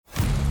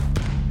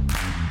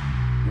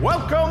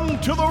Welcome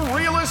to the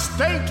Real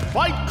Estate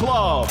Fight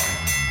Club,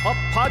 a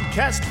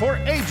podcast for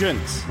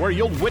agents where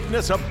you'll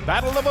witness a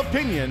battle of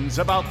opinions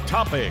about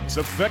topics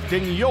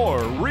affecting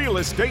your real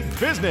estate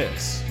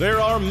business. There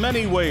are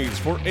many ways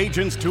for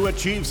agents to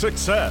achieve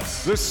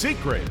success. The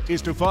secret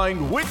is to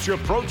find which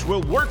approach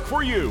will work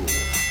for you.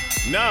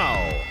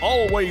 Now,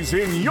 always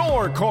in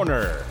your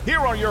corner, here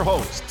are your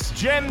hosts,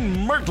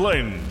 Jen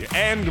Mertland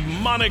and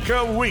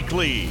Monica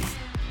Weekly.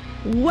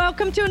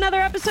 Welcome to another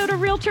episode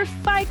of Realtor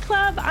Fight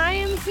Club. I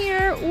am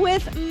here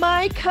with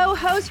my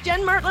co-host,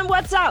 Jen Mertland.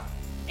 What's up?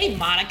 Hey,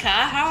 Monica.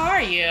 How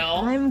are you?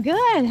 I'm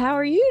good. How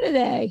are you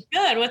today?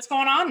 Good. What's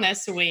going on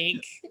this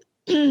week?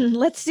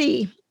 Let's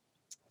see.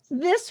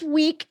 This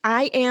week,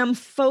 I am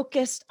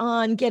focused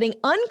on getting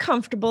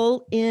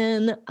uncomfortable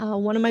in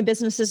one of my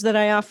businesses that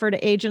I offer to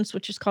agents,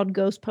 which is called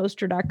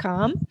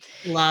ghostposter.com.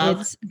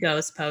 Love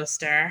Ghost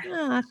Poster.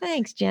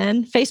 Thanks,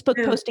 Jen.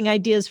 Facebook posting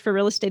ideas for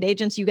real estate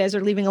agents. You guys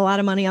are leaving a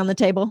lot of money on the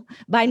table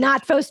by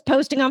not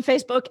posting on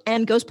Facebook,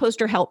 and Ghost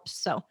Poster helps.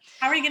 So,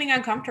 how are you getting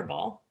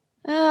uncomfortable?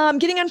 I'm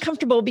getting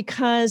uncomfortable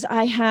because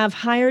I have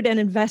hired and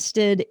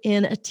invested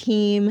in a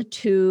team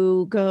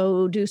to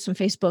go do some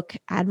Facebook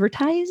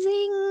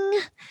advertising.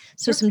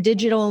 So some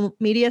digital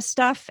media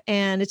stuff.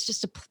 And it's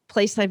just a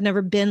place I've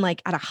never been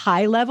like at a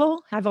high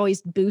level. I've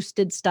always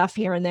boosted stuff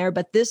here and there,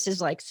 but this is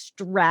like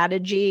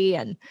strategy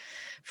and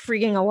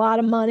freaking a lot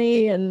of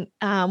money. And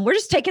we're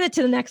just taking it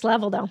to the next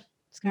level though.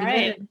 All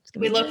right.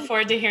 We look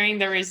forward to hearing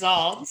the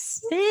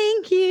results.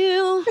 Thank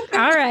you.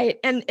 All right.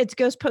 And it's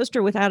Ghost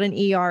Poster without an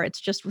ER. It's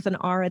just with an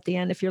R at the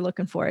end if you're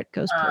looking for it.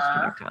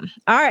 Ghostposter.com.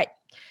 All right.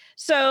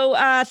 So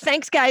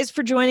thanks, guys,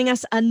 for joining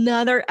us.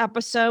 Another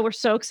episode. We're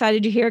so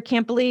excited you're here.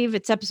 Can't believe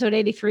it's episode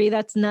 83.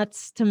 That's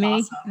nuts to me.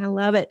 Awesome. I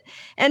love it.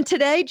 And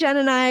today, Jen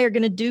and I are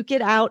going to duke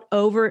it out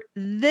over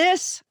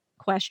this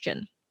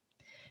question.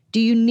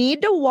 Do you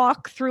need to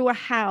walk through a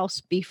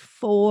house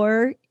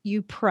before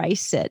you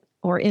price it?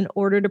 Or in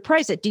order to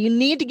price it? Do you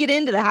need to get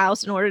into the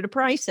house in order to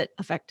price it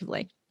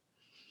effectively?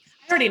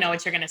 I already know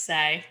what you're going to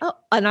say. Oh,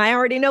 and I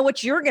already know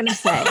what you're going to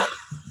say.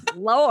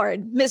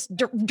 Lord, Miss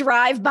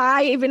Drive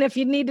By, even if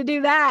you need to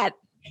do that.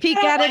 Peek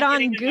at it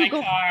on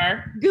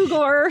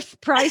Google Earth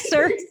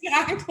Pricer.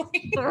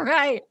 Exactly.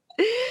 Right.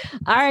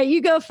 All right,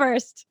 you go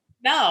first.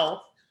 No.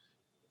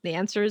 The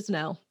answer is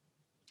no.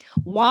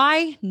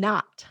 Why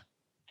not?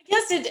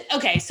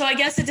 I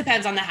guess it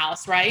depends on the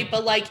house, right?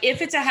 But like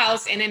if it's a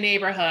house in a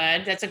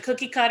neighborhood that's a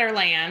cookie cutter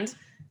land,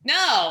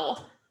 no.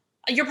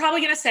 You're probably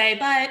going to say,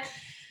 but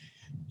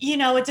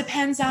it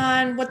depends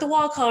on what the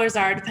wall colors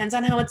are, it depends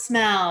on how it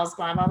smells,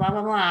 blah, blah, blah,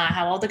 blah, blah,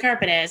 how old the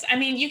carpet is. I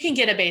mean, you can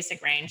get a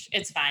basic range.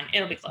 It's fine.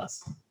 It'll be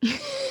close.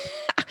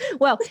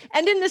 Well,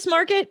 and in this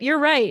market, you're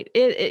right.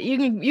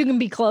 You can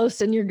be close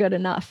and you're good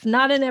enough.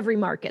 Not in every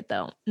market,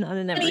 though. Not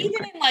in every.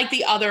 Even in like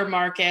the other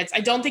markets, I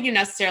don't think you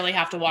necessarily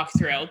have to walk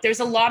through. There's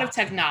a lot of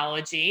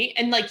technology,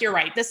 and like you're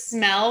right, the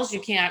smells you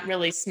can't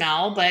really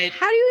smell. But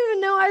how do you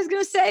even know I was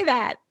going to say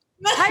that?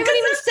 I haven't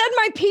even said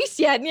my piece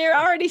yet, and you're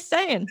already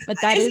saying. But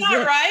that is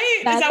not right.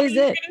 Is that what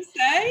you're going to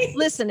say?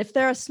 Listen, if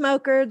they're a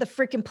smoker, the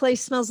freaking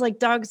place smells like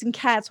dogs and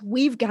cats.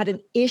 We've got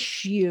an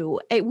issue.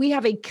 We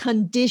have a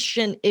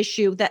condition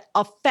issue that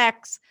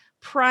affects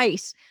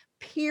price.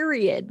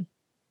 Period.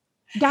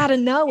 Got to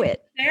know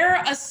it. If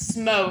they're a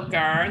smoker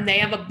and they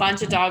have a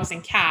bunch of dogs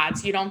and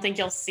cats, you don't think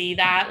you'll see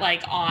that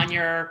like on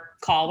your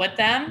call with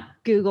them?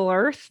 Google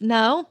Earth?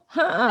 No.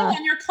 No,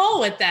 on your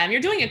call with them.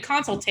 You're doing a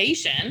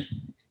consultation.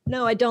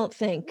 No, I don't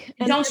think.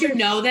 And don't you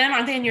know them?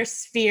 Aren't they in your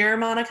sphere,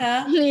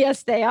 Monica?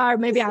 Yes, they are.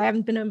 Maybe I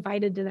haven't been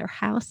invited to their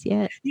house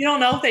yet. You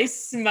don't know if they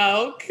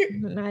smoke?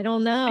 I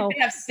don't know. If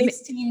they have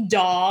 16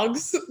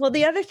 dogs. Well,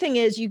 the other thing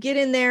is you get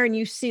in there and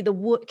you see the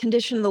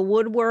condition of the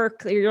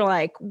woodwork. You're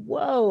like,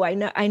 whoa,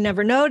 I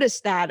never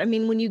noticed that. I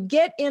mean, when you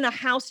get in a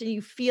house and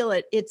you feel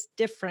it, it's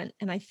different.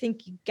 And I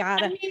think you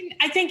gotta.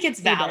 I think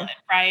it's valid,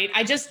 right?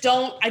 I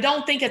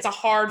don't think it's a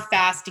hard,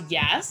 fast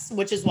yes,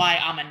 which is why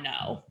I'm a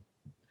no.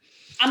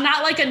 I'm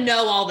not like a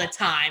no all the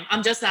time.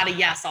 I'm just not a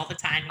yes all the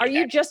time. Are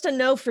you just a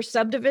no for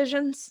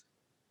subdivisions?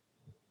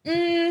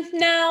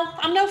 No,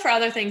 I'm no for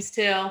other things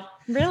too.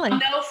 Really? I'm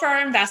no for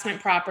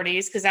investment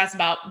properties because that's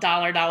about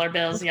dollar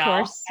bills, of y'all.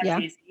 Course. That's yeah.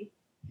 easy.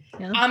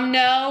 Yeah. I'm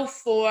no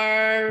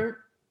for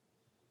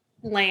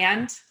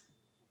land.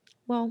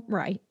 Well,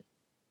 right.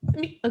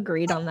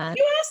 Agreed on that.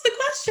 You asked the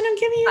question. I'm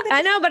giving you.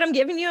 I know, but I'm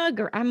giving you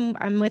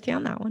I'm with you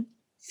on that one.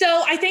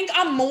 So I think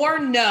I'm more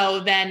no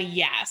than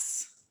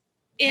yes.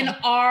 In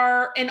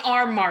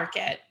our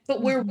market,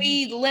 but where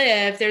we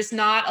live, there's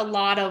not a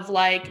lot of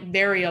like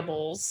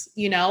variables,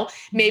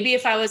 maybe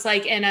if I was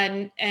like in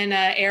an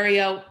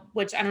area,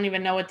 which I don't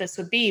even know what this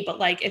would be, but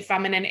like if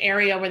I'm in an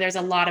area where there's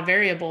a lot of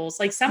variables,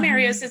 like some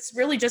areas, it's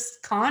really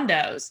just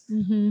condos.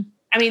 Mm-hmm.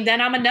 I mean, then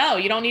I'm a no,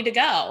 you don't need to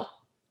go.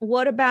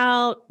 What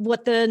about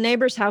what the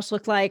neighbor's house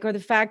looked like, or the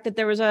fact that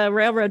there was a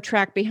railroad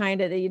track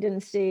behind it that you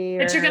didn't see?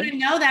 But you're going to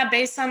know that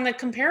based on the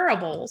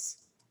comparables.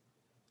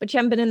 But you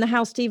haven't been in the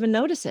house to even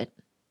notice it.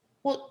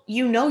 Well,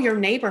 you know your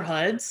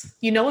neighborhoods.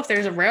 You know if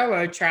there's a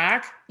railroad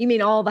track. You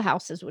mean all the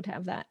houses would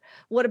have that?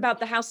 What about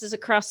the houses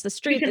across the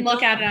street? You can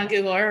look at it on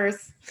Google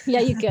Earth.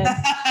 Yeah, you could.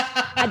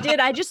 I did.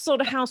 I just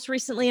sold a house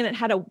recently and it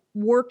had a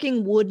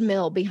working wood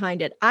mill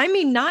behind it. I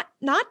mean, not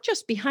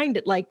just behind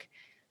it, like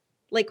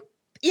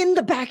in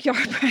the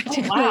backyard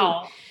practically. Oh,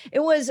 wow. It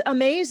was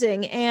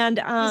amazing. And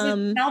Does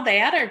it smell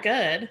bad or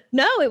good?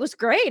 no, it was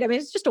great. I mean,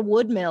 it's just a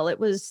wood mill. It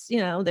was,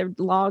 they're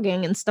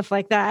logging and stuff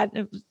like that.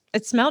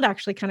 It smelled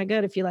actually kind of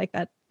good if you like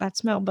that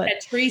smell. But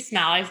that tree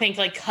smell, I think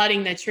like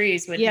cutting the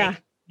trees would yeah.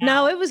 make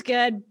No, it was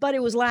good, but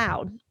it was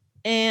loud.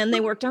 And they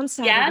worked on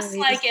Saturdays. Yes,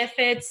 like if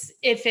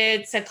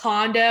it's a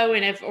condo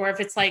and if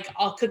it's like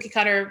a cookie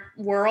cutter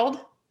world.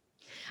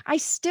 I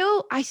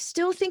still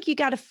think you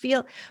got to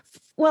feel.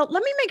 Well,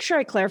 let me make sure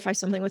I clarify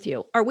something with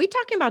you. Are we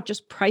talking about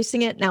just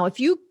pricing it? Now, if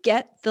you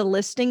get the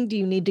listing, do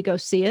you need to go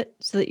see it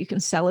so that you can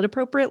sell it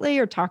appropriately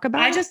or talk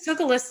about it? I just took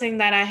a listing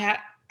that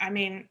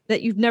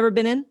that you've never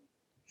been in?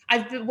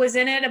 I was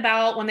in it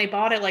about when they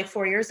bought it like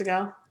 4 years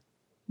ago.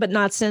 But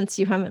not since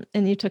you haven't,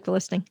 and you took the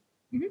listing.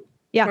 Mm-hmm.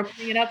 Yeah. We're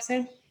putting it up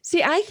soon.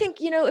 See, I think,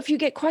 if you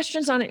get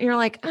questions on it and you're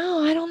like,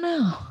 oh, I don't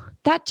know.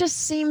 That just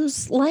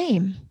seems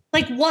lame.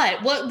 Like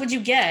what? What would you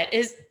get?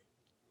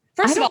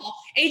 First of all,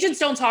 agents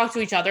don't talk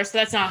to each other, so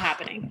that's not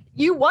happening.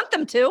 You want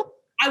them to.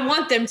 I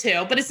want them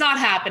to, but it's not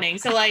happening.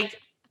 So what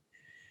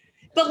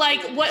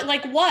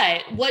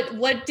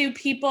do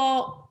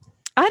people...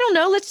 I don't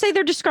know. Let's say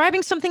they're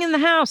describing something in the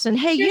house and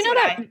hey, Here's you know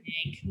that. I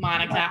think,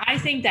 Monica, I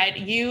think that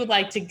you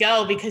like to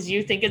go because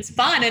you think it's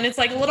fun and it's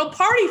like a little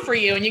party for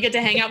you and you get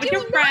to hang out with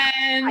your friends.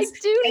 I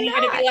do and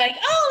not. you're gonna be like,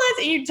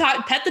 oh, you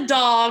pet the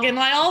dog and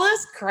like all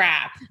this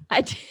crap.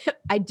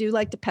 I do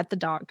like to pet the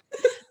dog.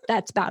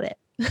 That's about it.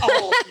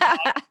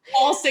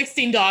 All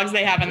 16 dogs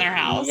they have in their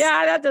house.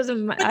 Yeah, that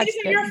doesn't matter. But these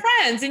are your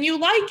friends and you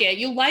like it.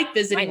 You like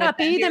visiting. Might not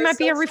be. There might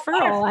be a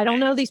referral. I don't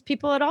know these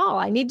people at all.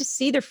 I need to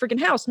see their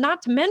freaking house.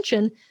 Not to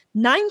mention,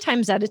 9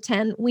 times out of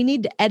 10, we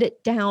need to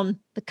edit down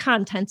the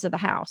contents of the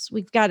house.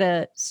 We've got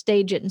to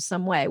stage it in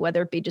some way,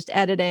 whether it be just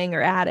editing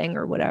or adding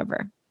or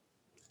whatever.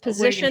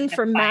 Position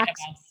for max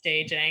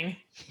staging.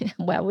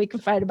 Well, we can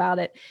fight about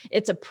it.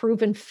 It's a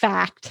proven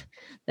fact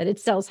that it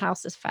sells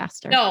houses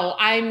faster. No,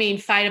 I mean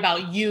fight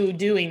about you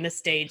doing the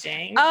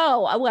staging.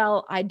 Oh,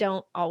 well, I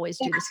don't always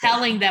do the staging.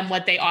 Telling them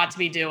what they ought to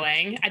be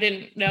doing. I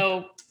didn't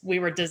know we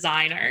were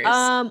designers.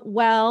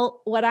 Well,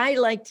 what I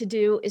like to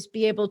do is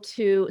be able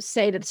to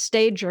say to the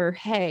stager,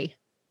 hey,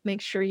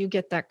 make sure you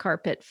get that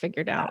carpet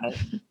figured out.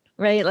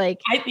 Right?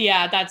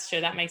 Yeah, that's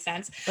true. That makes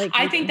sense.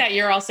 I think that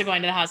you're also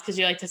going to the house because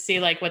you like to see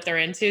like what they're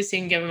into so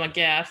you can give them a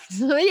gift.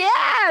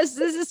 Yes,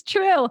 this is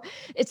true.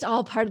 It's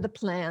all part of the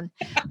plan.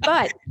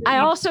 But I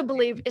also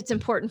believe it's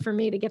important for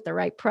me to get the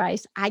right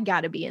price. I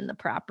got to be in the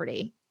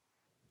property.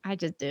 I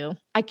just do.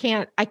 I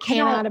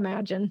cannot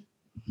imagine.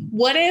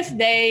 What if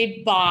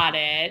they bought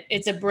it?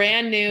 It's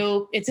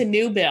a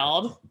new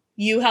build.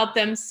 You help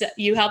them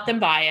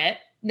buy it.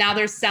 Now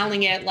they're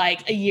selling it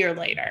like a year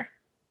later.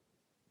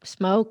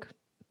 Smoke.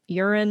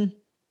 Urine.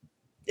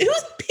 Who's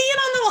peeing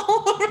on the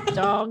wall?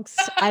 Dogs.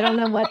 I don't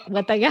know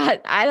what they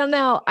got. I don't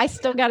know. I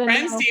still got to know.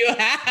 Friends do you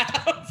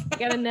have?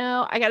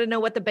 I got to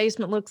know what the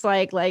basement looks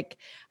like. Like,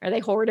 are they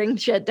hoarding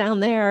shit down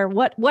there?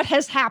 What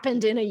has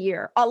happened in a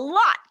year? A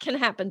lot can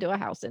happen to a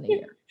house in a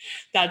year.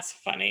 That's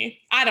funny.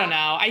 I don't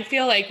know. I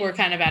feel like we're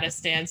kind of at a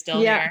standstill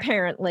here. Yeah,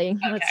 apparently.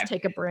 Okay. Let's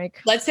take a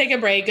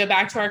break. Go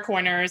back to our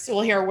corners.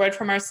 We'll hear a word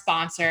from our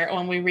sponsor.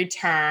 When we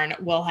return,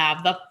 we'll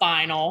have the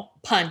final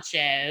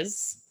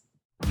punches.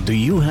 Do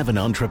you have an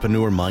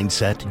entrepreneur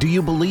mindset? Do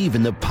you believe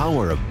in the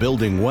power of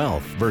building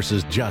wealth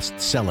versus just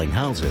selling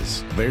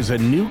houses? There's a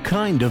new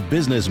kind of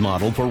business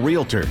model for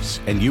realtors,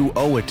 and you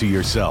owe it to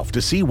yourself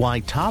to see why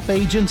top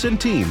agents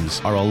and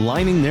teams are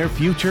aligning their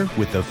future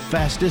with the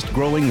fastest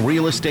growing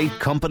real estate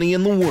company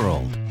in the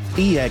world.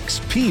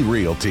 eXp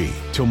Realty,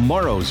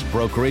 tomorrow's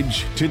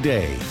brokerage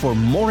today. For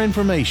more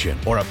information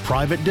or a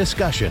private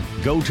discussion,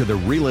 go to the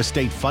Real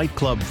Estate Fight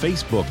Club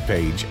Facebook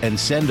page and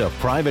send a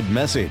private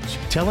message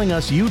telling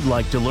us you'd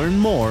like to learn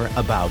more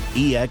about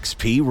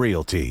eXp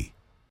Realty.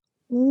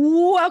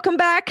 Welcome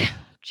back.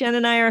 Jen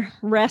and I are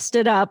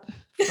rested up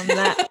from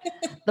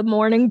the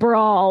morning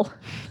brawl.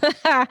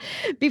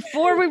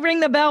 Before we ring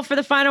the bell for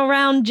the final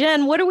round,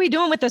 Jen, what are we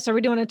doing with this? Are we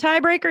doing a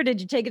tiebreaker?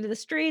 Did you take it to the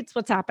streets?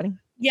 What's happening?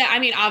 Yeah, I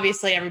mean,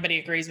 obviously everybody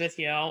agrees with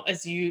you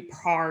as you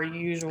per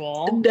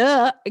usual.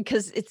 Duh,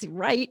 because it's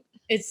right.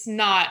 It's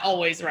not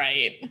always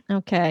right.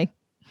 Okay.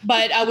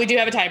 But we do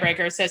have a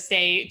tiebreaker, so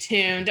stay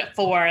tuned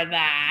for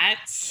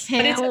that.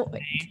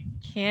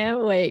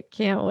 Can't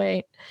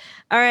wait.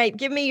 All right,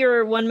 give me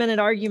your 1-minute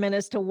argument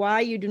as to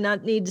why you do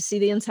not need to see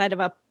the inside of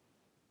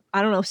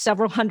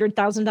several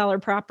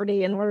 $100,000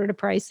 property in order to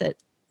price it.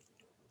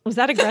 Was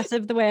that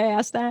aggressive the way I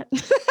asked that?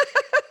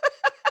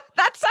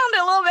 That sounded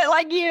a little bit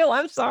like you.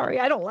 I'm sorry.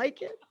 I don't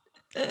like it.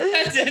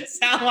 That did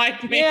sound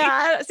like me.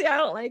 Yeah, I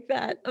don't like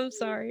that. I'm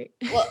sorry.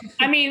 Well,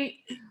 I mean,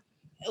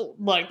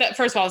 look,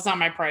 first of all, it's not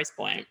my price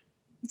point.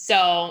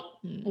 So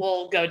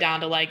we'll go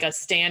down to like a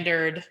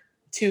standard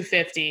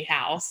 250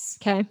 house.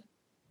 Okay.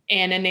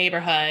 in a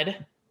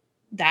neighborhood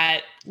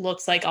that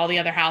looks like all the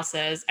other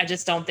houses, I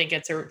just don't think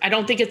I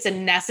don't think it's a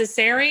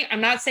necessary. I'm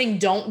not saying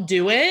don't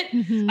do it.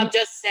 Mm-hmm. I'm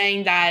just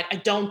saying that I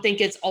don't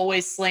think it's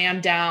always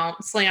slam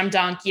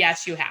dunk.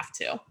 Yes, you have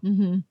to.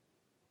 Mm-hmm.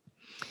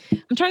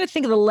 I'm trying to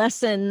think of the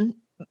lesson.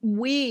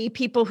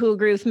 People who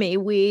agree with me,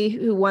 we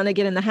who want to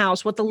get in the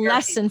house, what the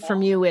lesson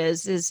from you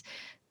is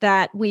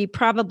that we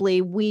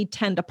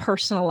tend to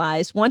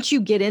personalize. Once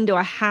you get into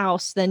a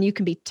house, then you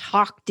can be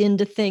talked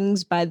into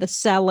things by the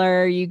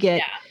seller. You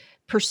get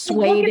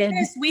persuaded. Look at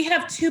this. We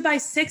have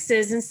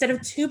 2x6s instead of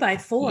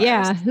 2x4s.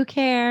 Yeah, who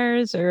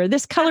cares? Or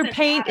this color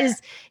paint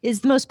is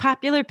the most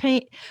popular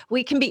paint.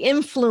 We can be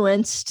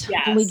influenced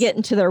when we get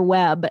into their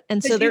web.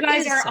 And so you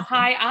guys are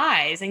high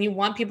eyes and you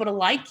want people to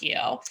like you.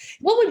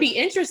 What would be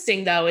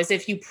interesting though is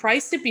if you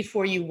priced it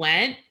before you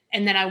went,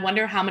 and then I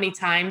wonder how many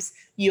times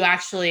you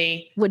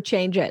actually would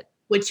change it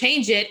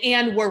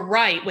and were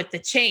right with the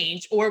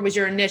change, or was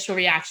your initial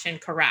reaction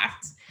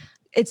correct?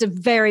 It's a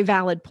very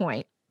valid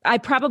point. I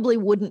probably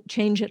wouldn't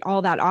change it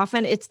all that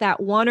often. It's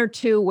that one or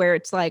two where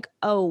it's like,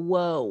 oh,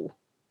 whoa,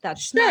 that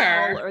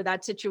smell or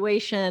that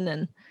situation.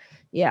 And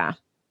yeah,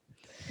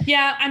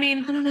 I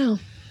mean, I don't know.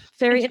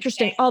 Very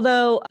interesting.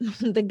 Although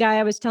the guy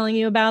I was telling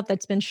you about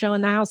that's been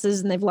showing the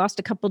houses and they've lost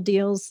a couple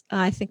deals.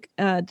 I think,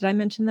 did I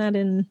mention that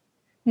in?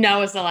 No,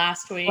 it was the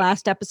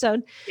last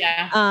episode.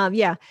 Yeah.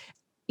 Yeah.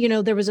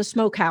 There was a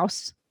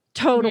smokehouse.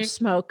 Total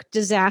smoke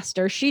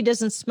disaster. She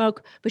doesn't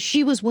smoke, but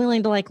she was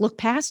willing to look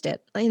past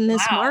it in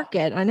this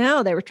market. I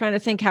know they were trying to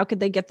think, how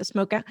could they get the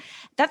smoke out?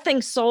 That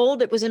thing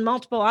sold. It was in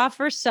multiple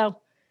offers. So,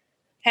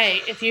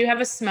 hey, if you have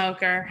a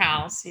smoker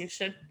house, you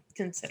should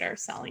consider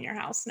selling your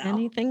house now.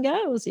 Anything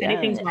goes. Yeah.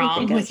 Anything's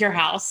wrong with your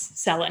house,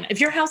 sell it. If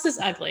your house is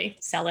ugly,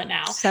 sell it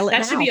now.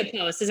 That should be a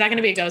post. Is that going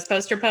to be a ghost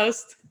poster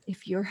post?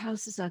 If your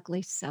house is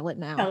ugly, sell it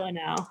now. Sell it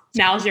now.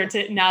 Now's your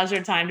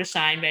time to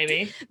shine,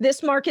 baby.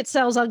 This market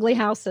sells ugly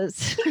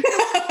houses.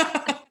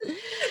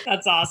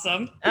 That's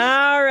awesome.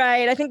 All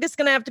right. I think this is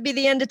going to have to be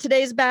the end of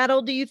today's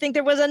battle. Do you think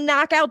there was a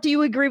knockout? Do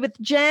you agree with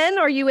Jen?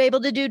 Are you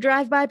able to do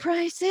drive-by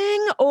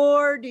pricing?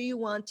 Or do you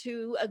want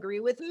to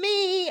agree with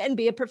me and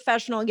be a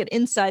professional and get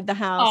inside the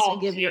house and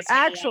give your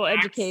actual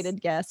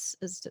educated guess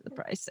as to the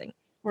pricing?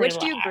 Which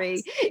do you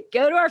agree?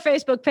 Go to our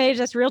Facebook page.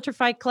 That's Realtor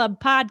Fight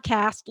Club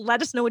Podcast.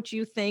 Let us know what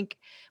you think.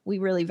 We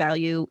really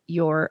value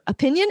your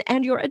opinion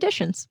and your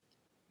additions.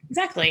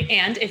 Exactly.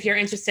 And if you're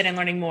interested in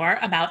learning more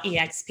about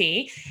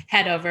EXP,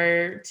 head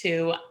over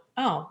to,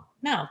 go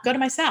to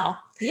my cell.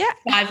 Yeah.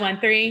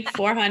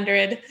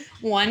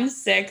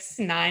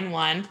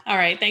 513-400-1691. All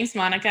right. Thanks,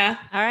 Monica.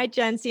 All right,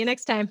 Jen. See you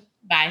next time.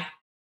 Bye.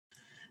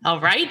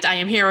 All right. I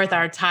am here with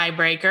our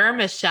tiebreaker,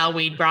 Michelle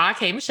Wiedbrock.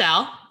 Hey,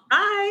 Michelle.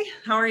 Hi,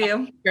 how are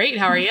you? Great.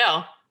 How are you?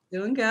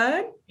 Doing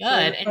good.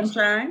 Good.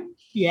 Sunshine.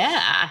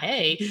 Yeah.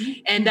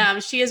 Hey. And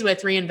she is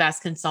with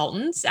Reinvest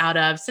Consultants out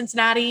of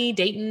Cincinnati,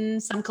 Dayton,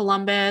 some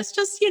Columbus,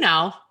 just,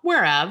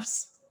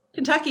 wherevs.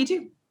 Kentucky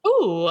too.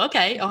 Ooh,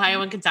 okay.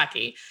 Ohio and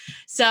Kentucky.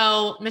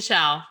 So,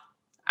 Michelle,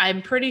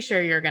 I'm pretty sure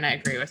you're going to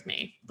agree with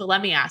me, but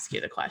let me ask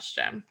you the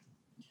question.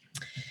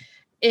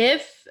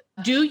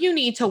 Do you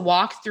need to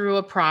walk through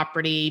a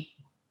property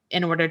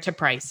in order to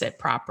price it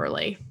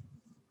properly?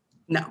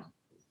 No.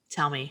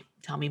 Tell me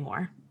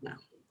more.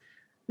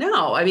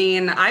 No. I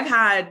mean, I've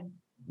had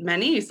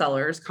many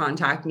sellers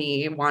contact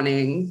me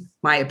wanting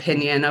my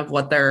opinion of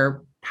what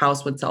their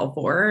house would sell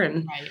for.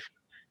 And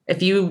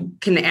if you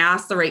can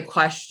ask the right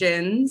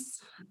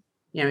questions,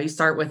 you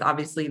start with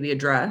obviously the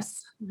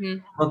address,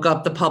 look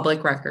up the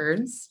public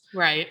records,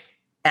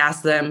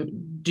 ask them,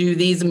 do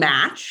these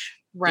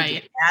match? Did you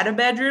add a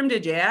bedroom?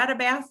 Did you add a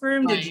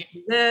bathroom? Did you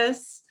do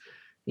this?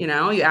 You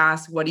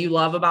ask, what do you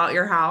love about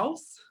your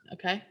house?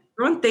 Okay.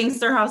 Everyone thinks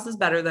their house is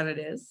better than it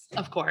is.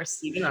 Of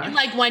course. And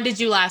when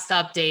did you last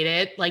update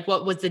it?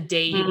 What was the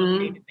date you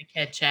updated the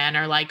kitchen?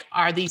 Or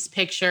are these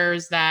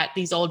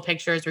old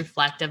pictures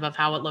reflective of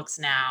how it looks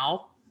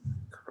now?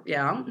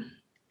 Yeah.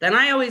 Then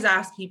I always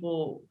ask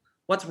people,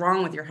 what's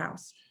wrong with your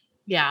house?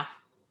 Yeah.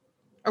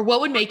 Or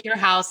what would make your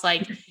house,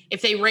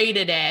 if they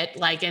rated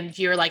it, and if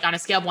you're on a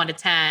scale of 1 to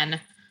 10,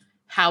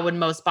 how would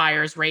most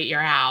buyers rate your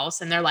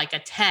house? And they're a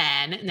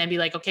 10, and then be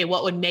okay,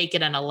 what would make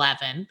it an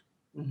 11?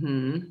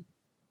 Mm-hmm.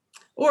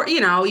 Or,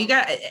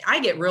 I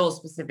get real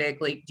specific.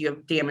 Do you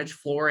have damaged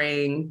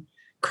flooring,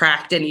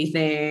 cracked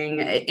anything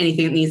that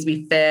needs to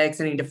be fixed,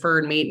 any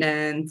deferred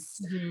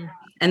maintenance? Mm-hmm.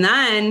 And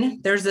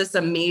then there's this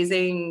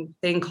amazing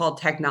thing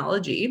called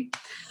technology.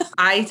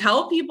 I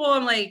tell people,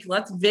 I'm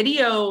let's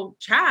video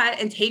chat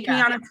and take me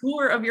on a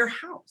tour of your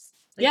house.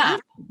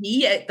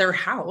 Be at their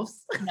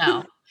house.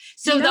 No.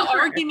 So the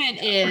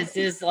argument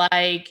is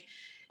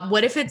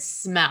what if it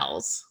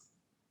smells?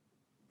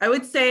 I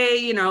would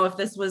say, if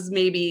this was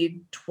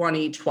maybe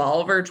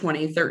 2012 or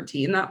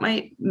 2013, that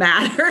might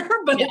matter.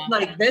 But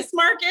this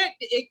market,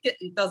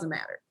 it doesn't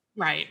matter.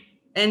 Right.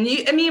 And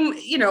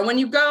when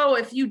you go,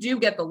 if you do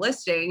get the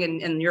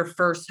listing and your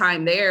first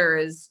time there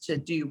is to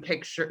do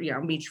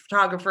meet your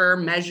photographer,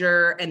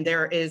 measure, and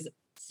there is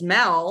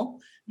smell,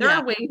 there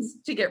are ways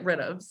to get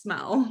rid of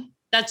smell.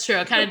 That's true.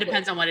 It kind of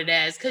depends on what it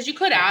is. Because you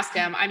could ask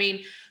them. I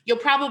mean, you'll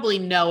probably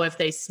know if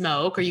they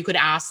smoke, or you could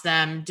ask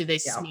them, do they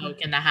smoke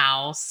in the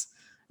house?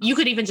 You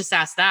could even just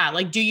ask that.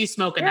 Like, do you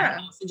smoke in the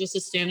house? And just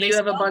assume they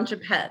smoke. You have a bunch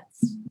of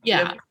pets. Yeah.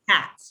 You have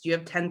cats. You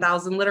have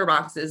 10,000 litter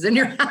boxes in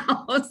your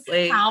house.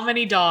 Like, how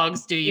many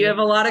dogs do you? You have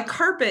a lot of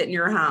carpet in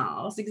your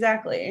house.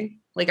 Exactly.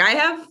 Like, I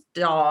have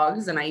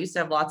dogs and I used to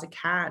have lots of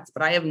cats,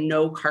 but I have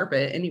no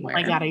carpet anywhere.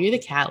 Oh my God. Are you the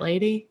cat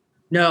lady?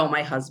 No,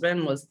 my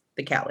husband was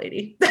the cat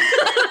lady.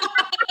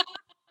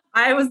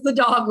 I was the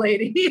dog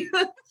lady.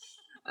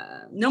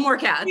 No more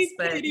cats.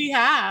 What did he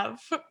have?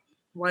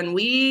 When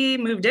we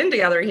moved in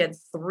together, he had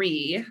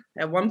 3.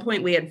 At one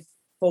point, we had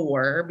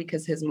 4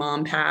 because his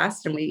mom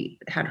passed and we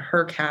had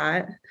her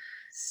cat.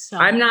 So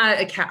I'm not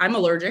a cat. I'm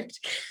allergic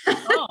to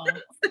cats. Oh.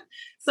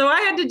 So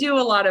I had to do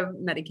a lot of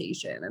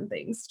medication and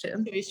things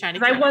too. He was trying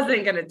to. I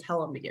wasn't going to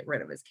tell him to get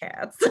rid of his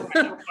cats.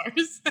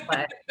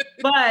 but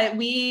when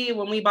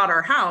we bought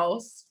our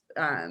house,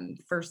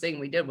 first thing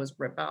we did was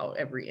rip out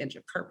every inch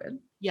of carpet.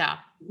 Yeah.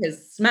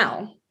 His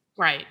smell.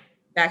 Right.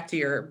 Back to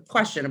your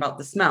question about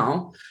the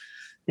smell.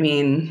 I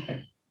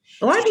mean,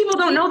 a lot of people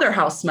don't know their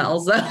house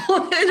smells. That is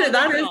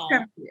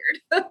kind of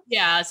weird.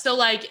 Yeah. So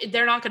like,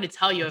 they're not going to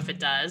tell you if it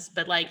does,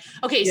 but like,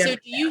 okay. So do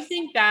you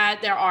think that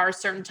there are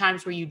certain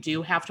times where you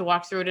do have to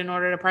walk through it in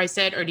order to price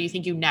it? Or do you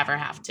think you never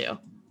have to?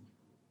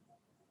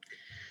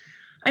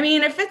 I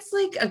mean, if it's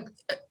like a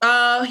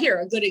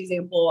good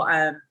example.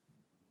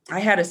 I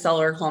had a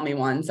seller call me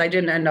once. I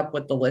didn't end up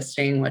with the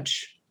listing,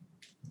 which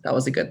that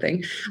was a good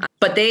thing.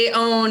 But they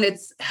own,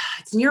 it's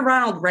near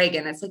Ronald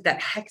Reagan. It's like that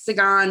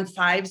hexagon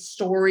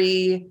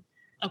 5-story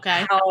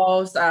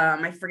house.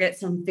 I forget,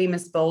 some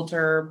famous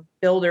builder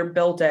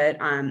built it.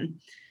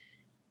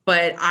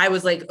 But I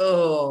was like,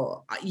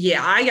 oh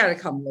yeah, I got to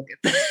come look at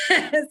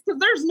this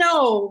because there's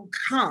no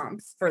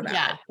comps for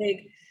that. Yeah.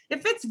 Like,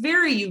 if it's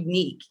very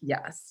unique,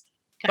 yes.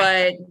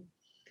 Okay.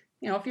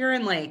 But if you're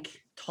in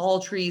like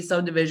Tall Tree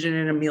subdivision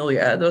in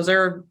Amelia, those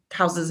are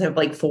houses have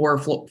like 4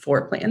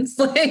 floor plans.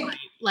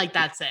 Like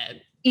that's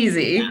it.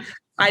 Easy. Yeah.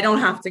 I don't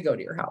have to go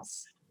to your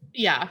house.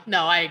 Yeah,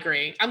 no, I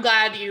agree. I'm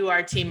glad you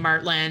are Team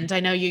Martland. I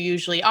know you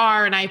usually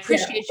are, and I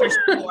appreciate your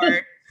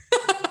support.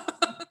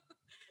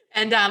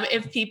 And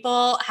if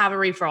people have a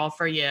referral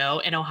for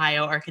you in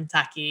Ohio or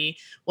Kentucky,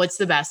 what's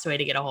the best way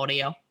to get a hold of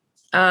you?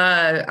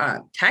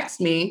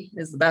 Text me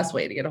is the best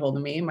way to get a hold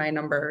of me. My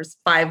number is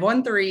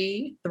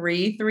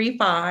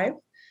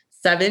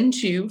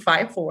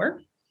 513-335-7254.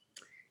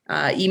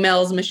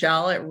 Emails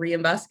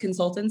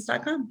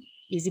Michelle@reinvestconsultants.com.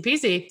 Easy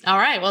peasy. All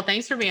right. Well,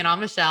 thanks for being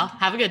on, Michelle.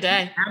 Have a good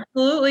day.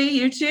 Absolutely.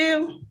 You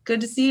too. Good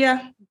to see you.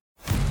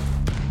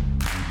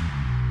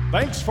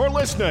 Thanks for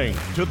listening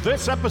to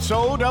this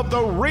episode of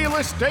the Real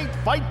Estate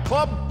Fight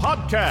Club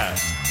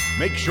podcast.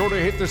 Make sure to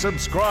hit the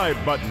subscribe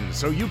button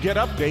so you get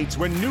updates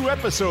when new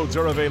episodes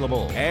are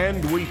available.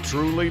 And we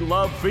truly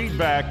love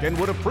feedback and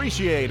would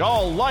appreciate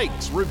all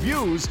likes,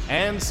 reviews,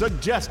 and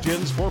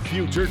suggestions for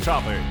future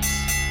topics.